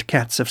waterfront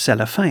cats of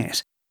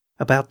Seleuphais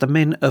about the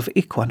men of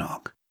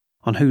Equinox,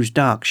 on whose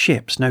dark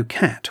ships no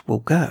cat will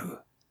go.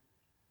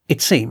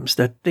 It seems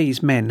that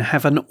these men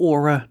have an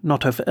aura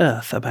not of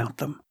earth about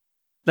them,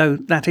 though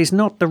that is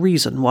not the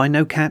reason why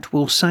no cat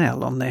will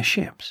sail on their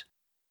ships.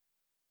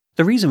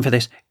 The reason for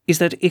this is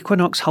that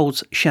Equinox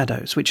holds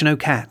shadows which no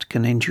cat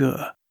can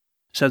endure,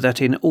 so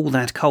that in all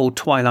that cold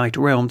twilight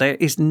realm there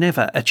is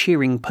never a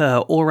cheering purr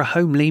or a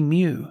homely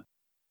mew.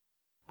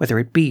 Whether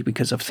it be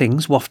because of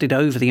things wafted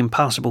over the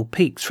impassable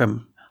peaks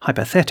from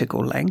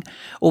hypothetical Leng,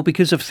 or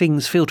because of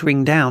things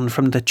filtering down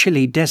from the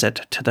chilly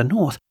desert to the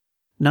north,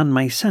 none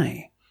may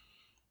say.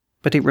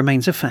 But it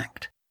remains a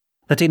fact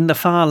that in the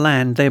far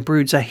land there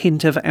broods a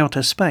hint of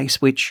outer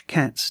space which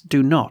cats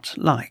do not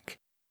like,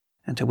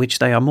 and to which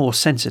they are more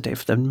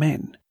sensitive than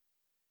men.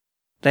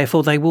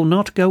 Therefore they will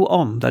not go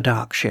on the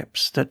dark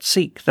ships that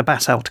seek the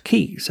basalt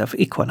keys of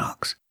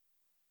Equinox.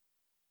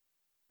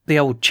 The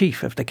old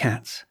chief of the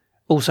cats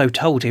also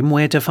told him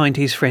where to find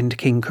his friend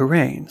King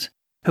Kuranes,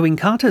 who in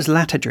Carter's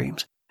latter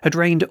dreams had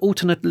reigned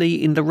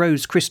alternately in the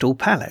rose crystal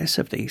palace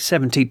of the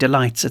 70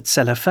 delights at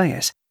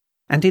Celophaeus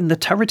and in the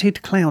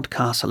turreted cloud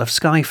castle of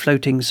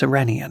sky-floating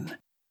Serenian.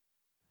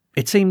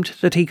 It seemed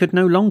that he could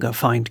no longer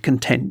find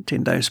content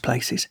in those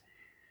places,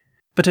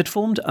 but had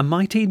formed a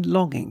mighty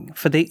longing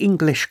for the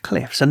English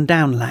cliffs and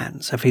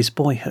downlands of his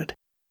boyhood,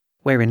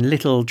 where in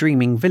little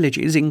dreaming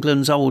villages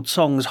England's old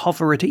songs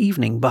hover at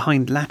evening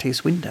behind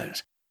lattice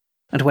windows,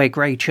 and where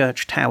grey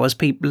church towers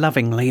peep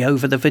lovingly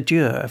over the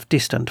verdure of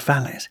distant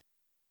valleys.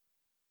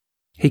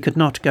 He could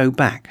not go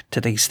back to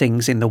these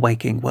things in the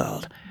waking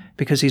world,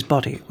 because his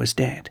body was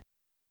dead,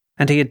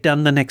 and he had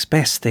done the next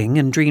best thing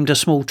and dreamed a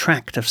small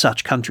tract of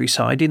such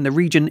countryside in the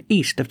region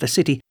east of the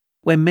city,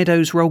 where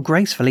meadows roll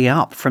gracefully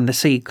up from the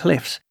sea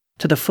cliffs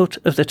to the foot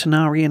of the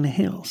Tanarian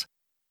hills.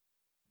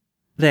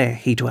 There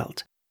he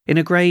dwelt, in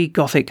a grey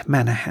Gothic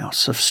manor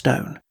house of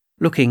stone,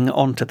 looking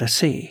onto the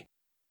sea,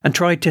 and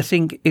tried to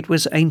think it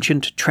was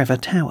ancient Trevor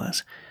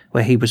Towers,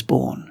 where he was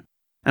born,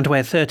 and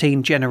where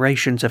 13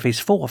 generations of his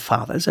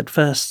forefathers had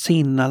first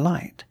seen the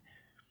light.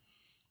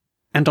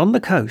 And on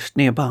the coast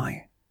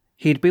nearby,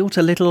 he had built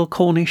a little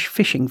Cornish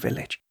fishing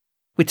village,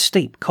 with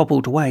steep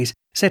cobbled ways,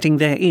 setting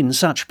therein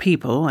such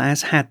people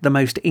as had the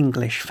most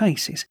English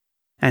faces,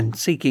 and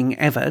seeking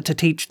ever to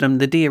teach them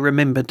the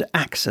dear-remembered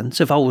accents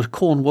of old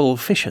Cornwall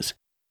fishers.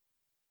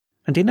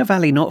 And in a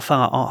valley not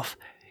far off,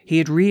 he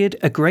had reared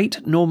a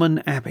great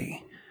Norman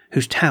abbey,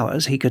 whose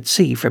towers he could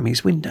see from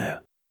his window,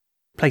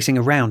 placing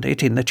around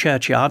it in the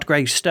churchyard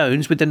grey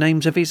stones with the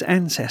names of his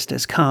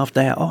ancestors carved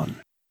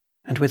thereon,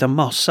 and with a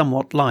moss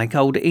somewhat like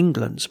old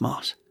England's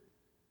moss.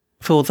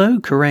 For though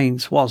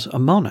Kuranes was a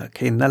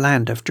monarch in the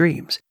land of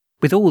dreams,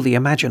 with all the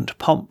imagined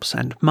pomps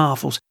and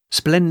marvels,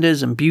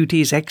 splendours and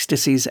beauties,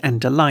 ecstasies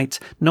and delights,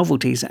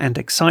 novelties and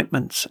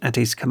excitements at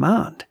his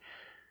command,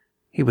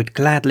 he would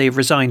gladly have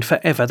resigned for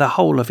ever the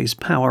whole of his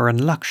power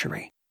and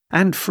luxury,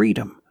 and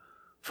freedom,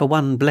 for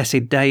one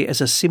blessed day as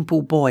a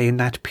simple boy in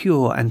that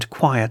pure and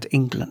quiet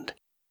England,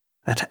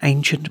 that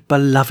ancient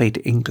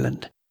beloved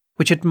England,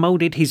 which had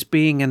moulded his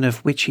being and of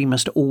which he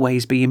must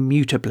always be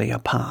immutably a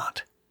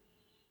part.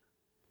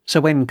 So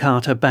when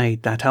Carter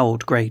bade that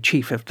old grey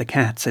chief of the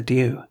cats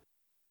adieu,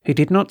 he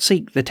did not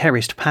seek the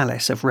terraced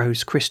palace of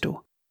rose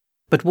crystal,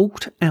 but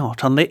walked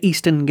out on the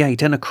eastern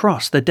gate and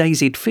across the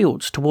daisied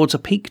fields towards a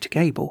peaked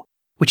gable,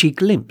 which he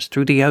glimpsed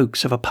through the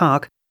oaks of a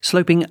park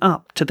sloping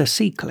up to the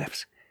sea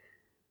cliffs.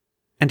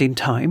 And in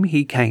time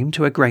he came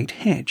to a great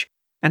hedge,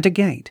 and a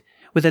gate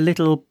with a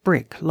little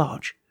brick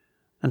lodge,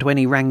 and when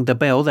he rang the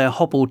bell there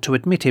hobbled to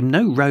admit him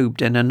no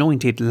robed and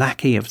anointed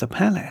lackey of the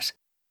palace,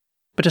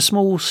 but a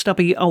small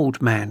stubby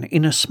old man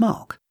in a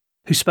smock,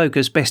 who spoke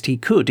as best he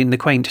could in the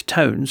quaint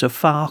tones of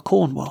far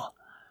Cornwall.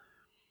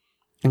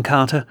 And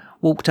Carter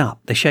walked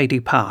up the shady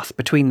path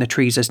between the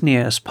trees as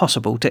near as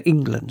possible to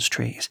England's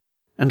trees,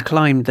 and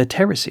climbed the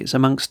terraces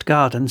amongst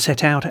gardens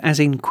set out as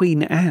in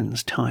Queen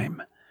Anne's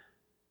time.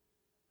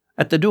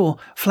 At the door,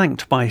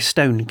 flanked by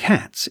stone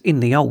cats in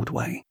the old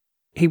way,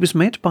 he was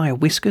met by a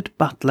whiskered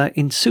butler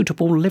in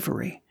suitable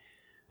livery,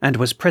 and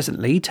was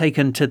presently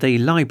taken to the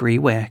library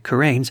where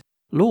Kuranes,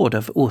 lord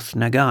of Uth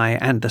Nagai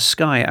and the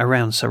sky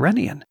around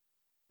Serenian,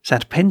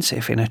 sat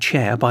pensive in a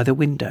chair by the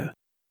window,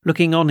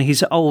 looking on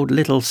his old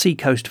little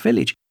sea-coast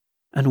village,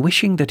 and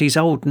wishing that his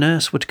old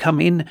nurse would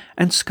come in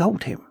and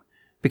scold him,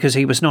 because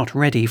he was not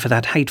ready for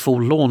that hateful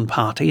lawn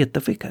party at the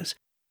vicar's,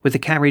 with the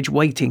carriage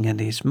waiting and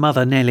his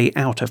mother nearly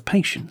out of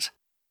patience.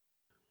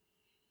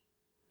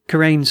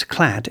 Kuranes,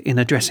 clad in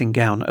a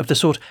dressing-gown of the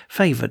sort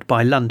favoured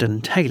by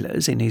London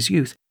tailors in his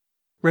youth,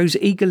 rose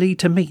eagerly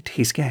to meet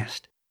his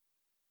guest.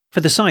 For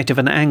the sight of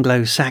an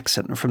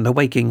Anglo-Saxon from the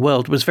waking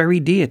world was very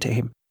dear to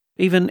him,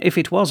 even if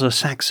it was a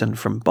Saxon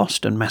from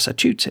Boston,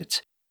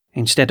 Massachusetts,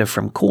 instead of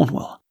from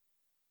Cornwall.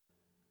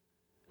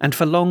 And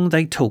for long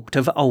they talked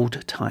of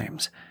old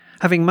times,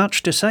 having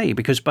much to say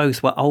because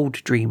both were old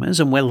dreamers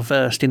and well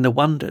versed in the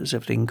wonders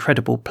of the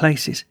incredible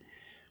places.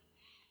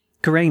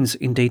 Kuranes,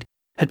 indeed,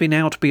 had been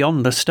out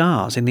beyond the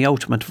stars in the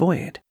ultimate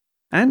voyage,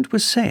 and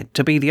was said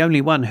to be the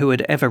only one who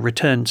had ever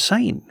returned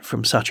sane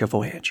from such a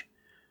voyage.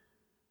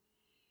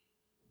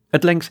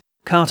 At length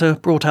Carter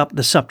brought up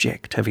the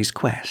subject of his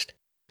quest,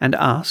 and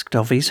asked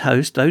of his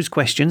host those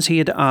questions he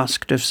had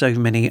asked of so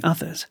many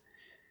others.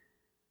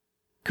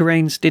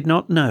 Kuranes did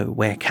not know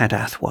where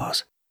Kadath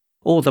was,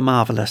 or the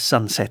marvellous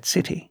Sunset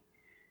City,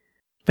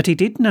 but he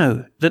did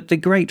know that the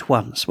Great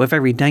Ones were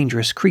very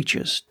dangerous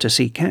creatures to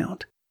seek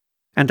out,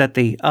 and that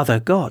the other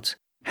gods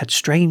had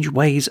strange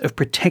ways of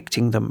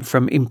protecting them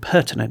from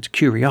impertinent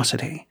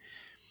curiosity.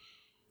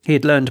 He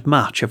had learned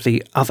much of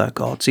the other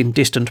gods in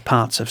distant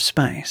parts of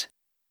space,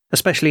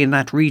 especially in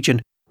that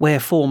region where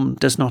form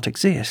does not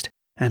exist,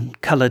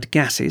 and coloured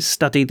gases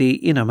study the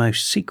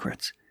innermost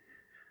secrets.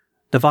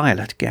 The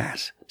violet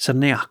gas,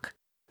 Saniak,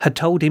 had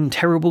told him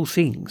terrible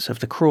things of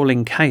the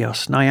crawling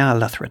chaos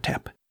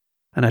Nyarlathotep,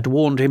 and had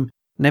warned him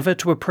never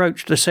to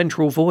approach the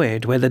central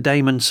void where the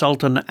daemon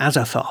Sultan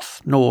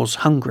Azathoth gnaws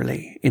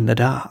hungrily in the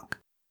dark.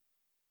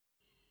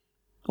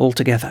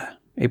 Altogether,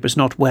 it was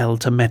not well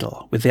to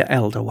meddle with the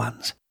Elder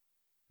Ones,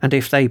 and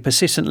if they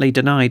persistently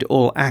denied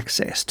all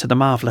access to the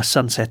marvellous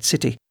Sunset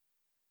City,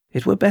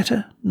 it were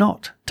better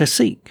not to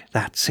seek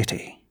that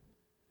city.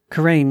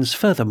 Karains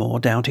furthermore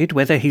doubted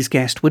whether his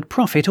guest would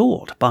profit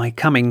aught by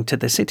coming to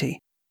the city,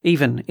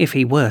 even if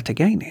he were to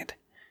gain it.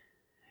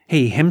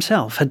 He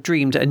himself had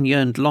dreamed and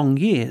yearned long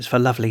years for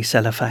lovely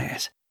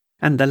Seliphaes,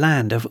 and the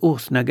land of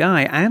Uth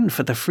Nagai, and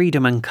for the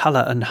freedom and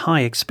colour and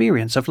high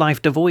experience of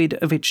life devoid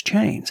of its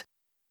chains,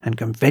 and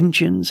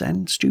conventions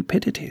and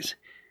stupidities.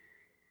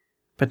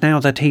 But now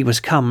that he was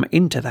come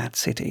into that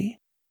city,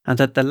 and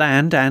that the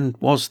land and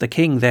was the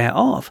king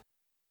thereof,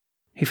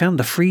 he found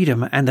the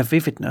freedom and the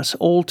vividness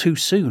all too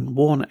soon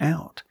worn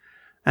out,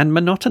 and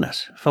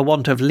monotonous for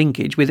want of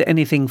linkage with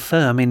anything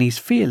firm in his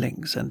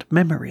feelings and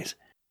memories.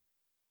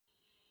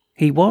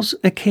 He was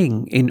a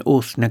king in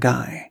Uth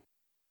Nagai,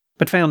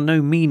 but found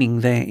no meaning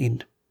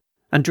therein,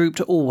 and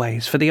drooped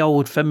always for the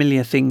old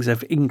familiar things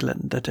of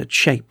England that had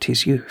shaped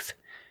his youth.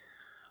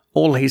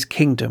 All his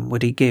kingdom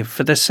would he give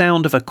for the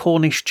sound of a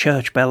Cornish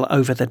church bell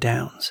over the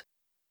downs,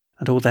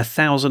 and all the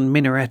 1,000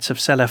 minarets of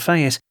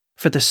Seliphaes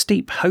for the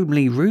steep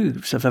homely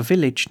roofs of a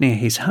village near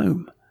his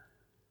home.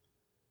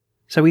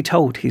 So he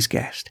told his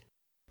guest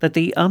that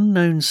the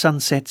unknown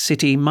Sunset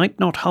City might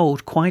not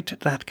hold quite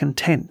that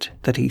content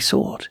that he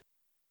sought,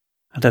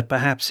 and that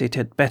perhaps it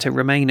had better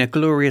remain a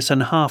glorious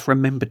and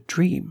half-remembered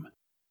dream.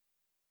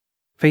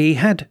 For he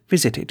had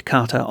visited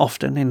Carter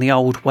often in the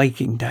old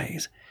waking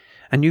days,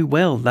 and knew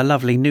well the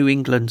lovely New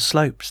England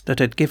slopes that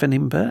had given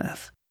him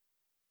birth.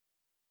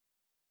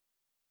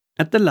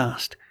 At the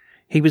last,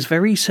 he was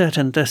very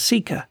certain the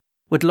seeker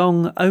would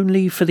long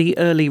only for the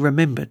early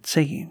remembered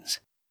scenes,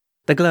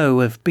 the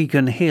glow of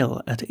Beacon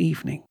Hill at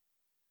evening,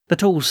 the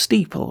tall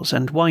steeples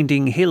and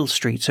winding hill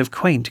streets of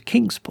quaint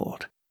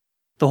Kingsport,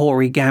 the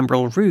hoary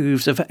gambrel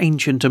roofs of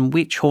ancient and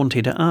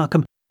witch-haunted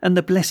Arkham, and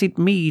the blessed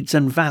meads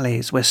and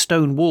valleys where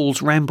stone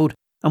walls rambled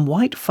and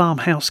white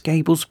farmhouse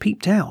gables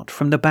peeped out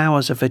from the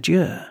bowers of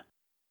verdure.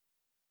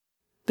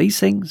 These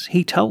things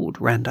he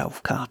told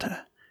Randolph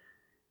Carter.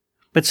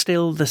 But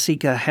still the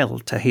seeker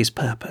held to his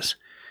purpose,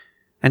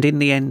 and in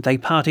the end they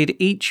parted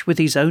each with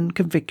his own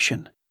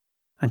conviction,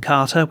 and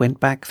Carter went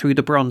back through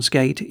the Bronze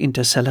Gate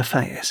into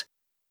Seliphaes,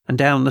 and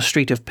down the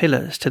Street of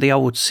Pillars to the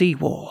old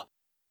sea-wall,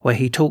 where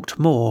he talked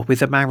more with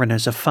the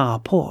mariners of far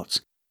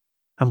ports,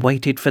 and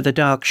waited for the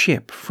dark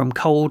ship from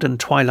cold and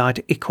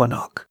twilight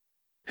Equinox,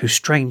 whose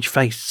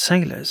strange-faced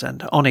sailors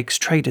and onyx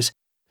traders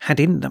had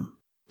in them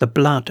the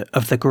blood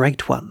of the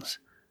great ones.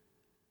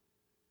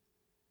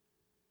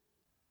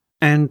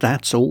 And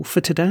that's all for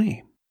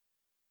today.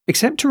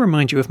 Except to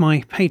remind you of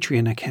my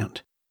Patreon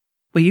account,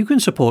 where you can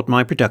support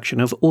my production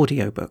of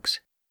audiobooks.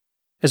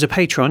 As a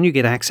patron, you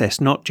get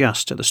access not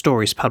just to the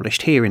stories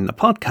published here in the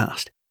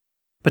podcast,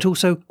 but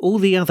also all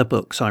the other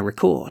books I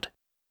record.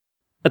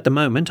 At the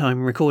moment,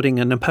 I'm recording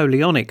a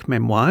Napoleonic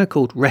memoir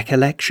called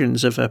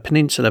Recollections of a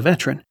Peninsula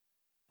Veteran,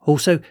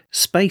 also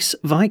Space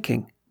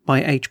Viking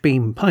by H.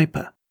 Beam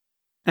Piper,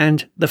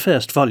 and the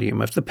first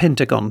volume of the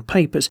Pentagon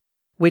Papers,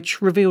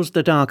 which reveals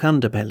the dark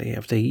underbelly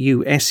of the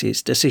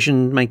US's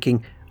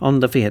decision-making on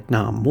the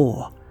Vietnam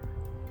War.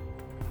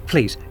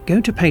 Please go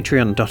to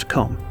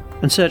patreon.com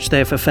and search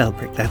there for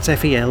Felbrigg, that's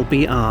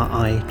Felbrigg.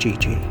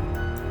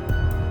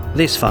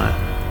 This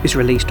file is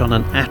released on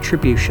an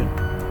attribution,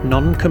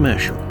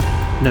 non-commercial,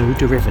 no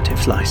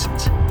derivatives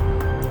license.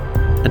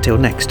 Until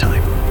next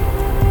time.